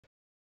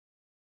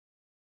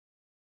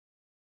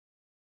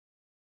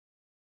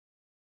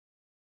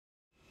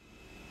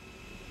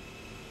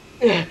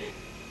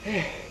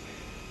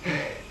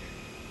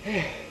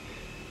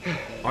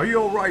Are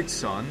you alright,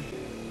 son?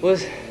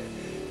 Was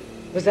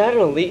that an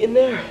elite in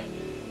there?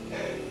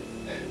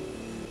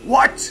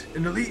 What?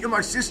 An elite in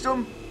my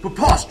system?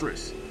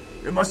 Preposterous!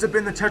 It must have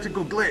been the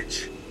technical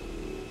glitch.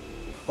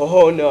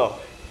 Oh no.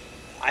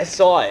 I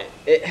saw it.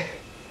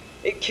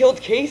 It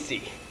killed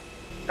Casey.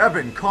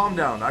 Evan, calm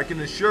down. I can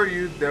assure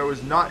you there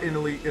was not an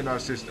elite in our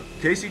system.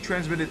 Casey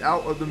transmitted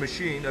out of the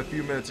machine a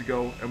few minutes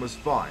ago and was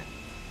fine.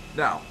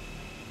 Now,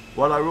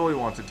 what I really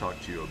want to talk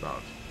to you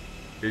about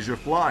is your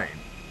flying.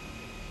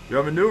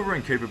 Your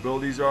maneuvering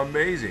capabilities are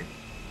amazing.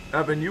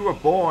 Evan, you were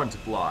born to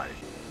fly.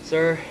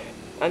 Sir,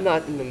 I'm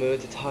not in the mood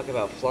to talk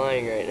about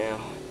flying right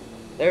now.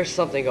 There's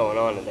something going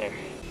on in there.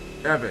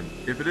 Evan,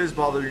 if it is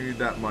bothering you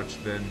that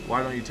much, then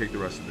why don't you take the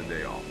rest of the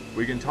day off?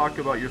 We can talk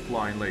about your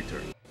flying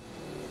later.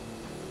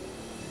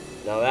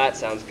 Now that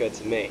sounds good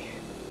to me.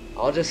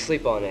 I'll just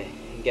sleep on it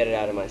and get it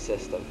out of my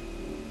system.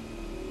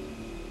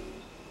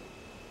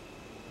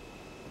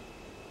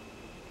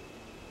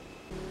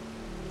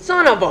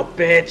 Son of a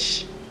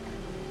bitch!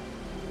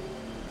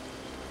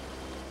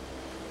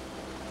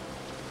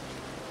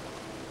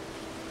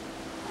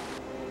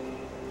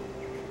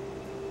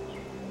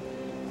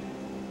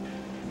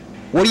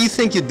 What do you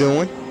think you're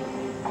doing?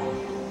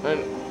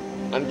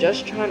 I'm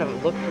just trying to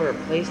look for a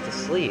place to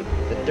sleep.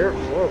 The dirt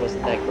floor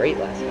wasn't that great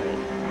last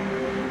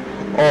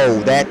night.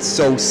 Oh, that's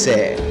so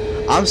sad.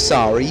 I'm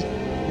sorry.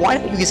 Why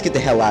don't you just get the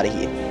hell out of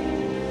here?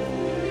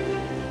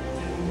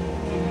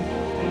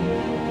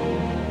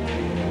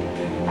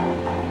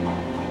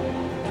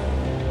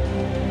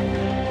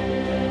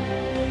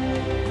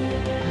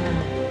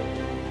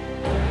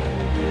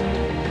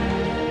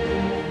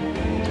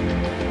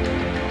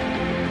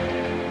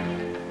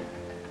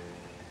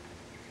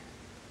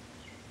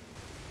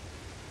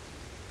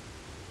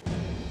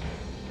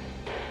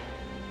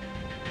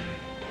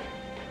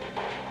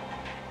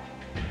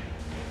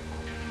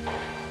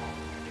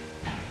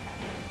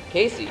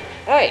 Casey,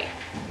 hey!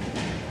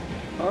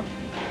 Huh?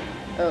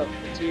 Oh,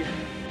 it's you.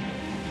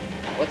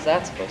 What's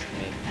that supposed to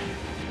mean?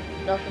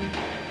 Nothing.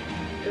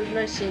 It was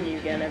nice seeing you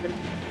again, Evan.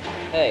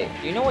 Hey,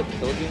 do you know what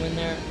killed you in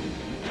there?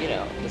 You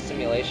know, the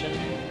simulation?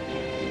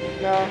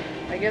 No,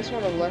 I guess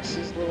one of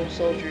Les's little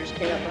soldiers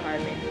came up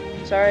behind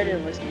me. Sorry I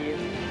didn't listen to you.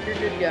 You're a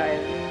good guy,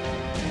 Evan.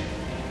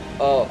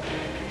 Oh,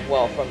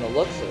 well, from the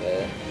looks of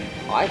it,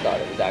 I thought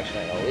it was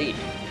actually an elite.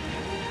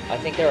 I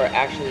think there are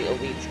actually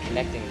elites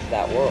connecting to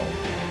that world.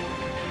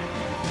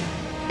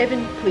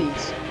 Evan,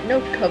 please. No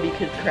cubby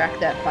could crack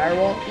that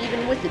firewall,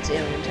 even with its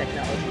alien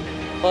technology.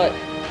 But,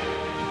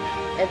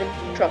 Evan,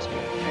 trust me.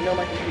 I know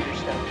my computer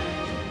stuff.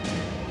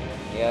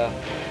 yeah,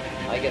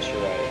 I guess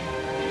you're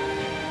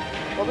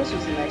right. Well, this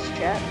was a nice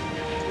chat.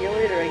 See you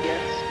later, I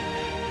guess.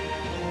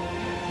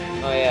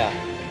 Oh yeah,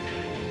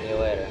 see you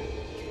later.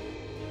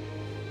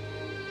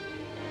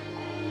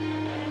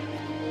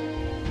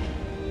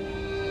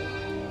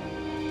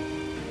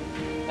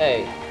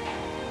 Hey,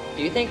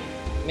 do you think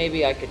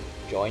maybe I could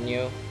join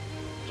you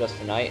just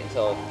tonight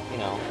until, you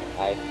know,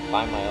 I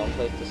find my own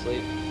place to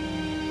sleep?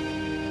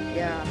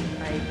 Yeah,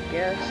 I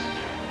guess.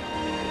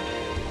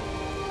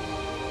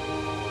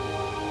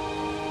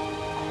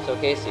 So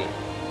Casey,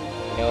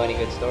 you know any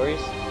good stories?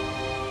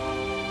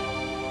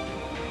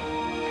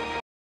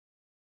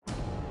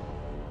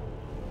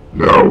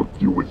 Now,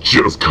 if you would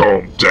just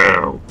calm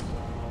down.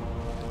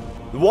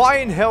 Why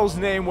in hell's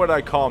name would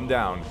I calm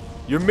down?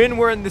 Your men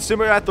were in the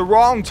simulator at the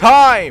wrong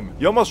time!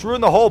 You almost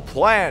ruined the whole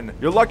plan.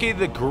 You're lucky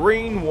the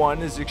green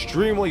one is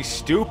extremely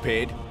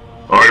stupid.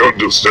 I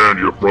understand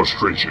your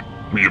frustration.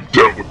 We have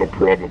dealt with the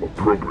problem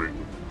appropriately,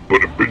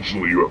 but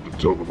eventually you have to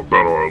tell them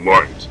about our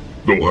alliance.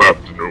 They'll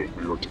have to know if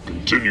we are to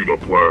continue the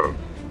plan.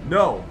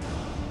 No.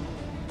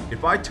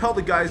 If I tell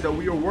the guys that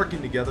we are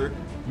working together,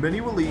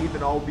 many will leave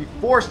and I will be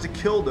forced to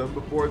kill them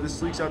before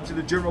this leaks out to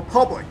the general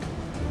public.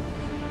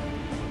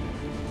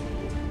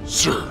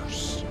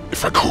 Sirs,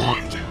 if I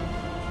could.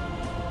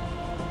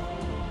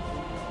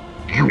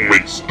 You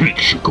may speak,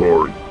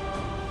 Shikari.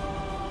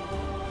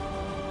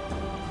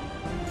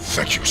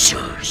 Thank you,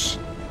 sirs.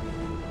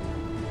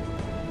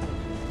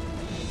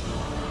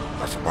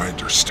 Now, from my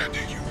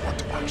understanding, you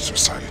want our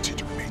society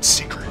to remain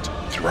secret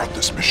throughout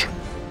this mission.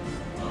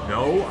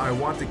 No, I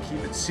want to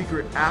keep it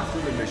secret after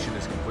the mission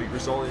is complete,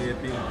 resulting in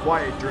it being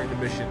quiet during the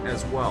mission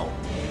as well.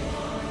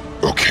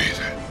 Okay,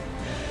 then.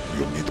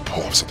 We'll need to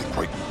pull off something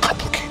quite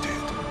complicated.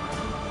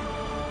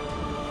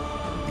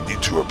 We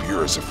need to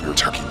appear as if we're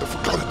attacking the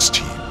Forgotten's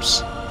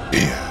teams.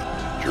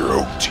 And your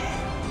own teams.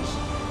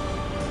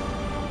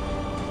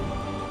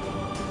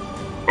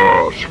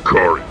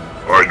 Shikari,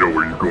 I know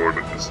where you're going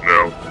with this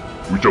now.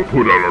 We shall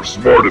put out our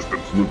smartest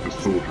and swiftest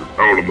soldiers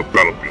out on the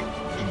battlefield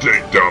to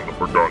take down the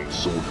Forgotten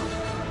soldiers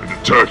and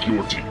attack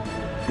your team,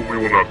 but we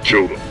will not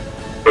kill them.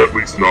 At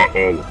least not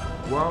all of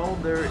them. Well,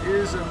 there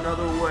is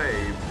another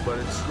way, but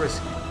it's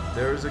risky.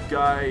 There's a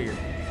guy,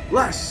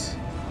 Les.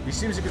 He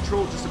seems to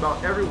control just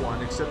about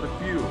everyone except a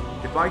few.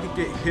 If I could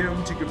get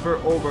him to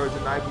convert over,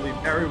 then I believe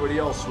everybody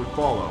else would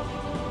follow.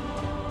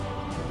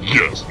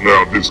 Yes,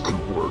 now this could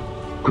work.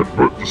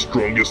 Convert the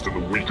strongest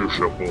and the weaker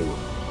shall fall.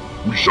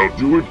 We shall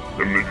do it,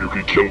 and then you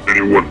can kill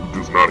anyone who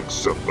does not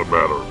accept the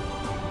matter.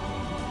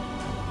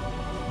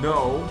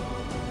 No.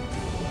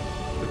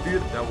 The few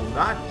that will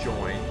not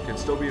join can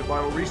still be a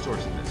vital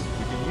resource in this.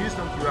 We can use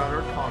them throughout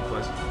our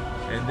conquest,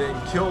 and then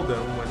kill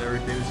them when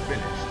everything is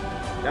finished.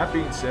 That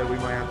being said, we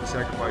might have to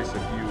sacrifice a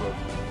few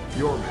of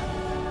your men.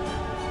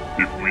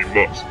 If we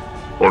must,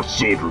 our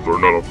soldiers are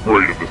not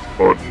afraid of this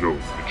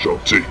unknown, and shall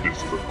take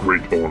this as a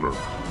great honor.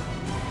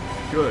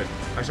 Good.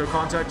 I shall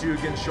contact you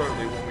again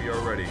shortly when we are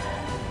ready.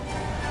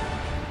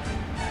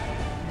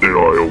 And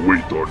I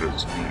await our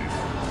next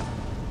meeting.